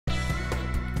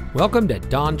Welcome to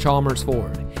Don Chalmers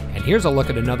Ford, and here's a look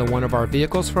at another one of our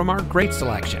vehicles from our great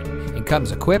selection. It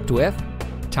comes equipped with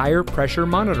tire pressure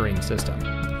monitoring system,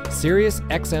 Sirius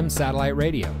XM satellite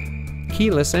radio,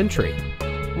 keyless entry,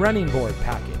 running board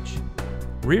package,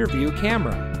 rear view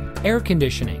camera, air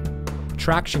conditioning,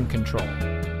 traction control,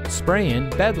 spray-in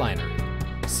bed liner,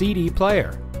 CD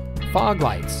player, fog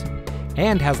lights,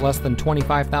 and has less than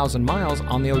 25,000 miles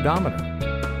on the odometer.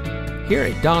 Here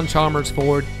at Don Chalmers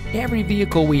Ford, every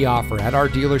vehicle we offer at our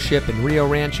dealership in Rio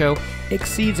Rancho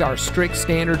exceeds our strict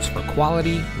standards for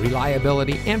quality,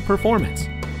 reliability, and performance.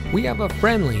 We have a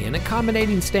friendly and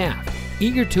accommodating staff,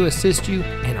 eager to assist you,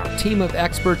 and our team of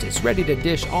experts is ready to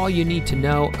dish all you need to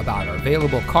know about our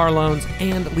available car loans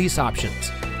and lease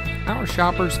options. Our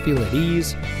shoppers feel at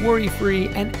ease, worry-free,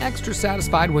 and extra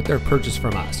satisfied with their purchase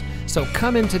from us. So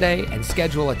come in today and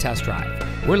schedule a test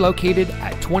drive. We're located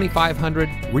at 2500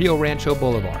 Rio Rancho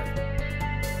Boulevard.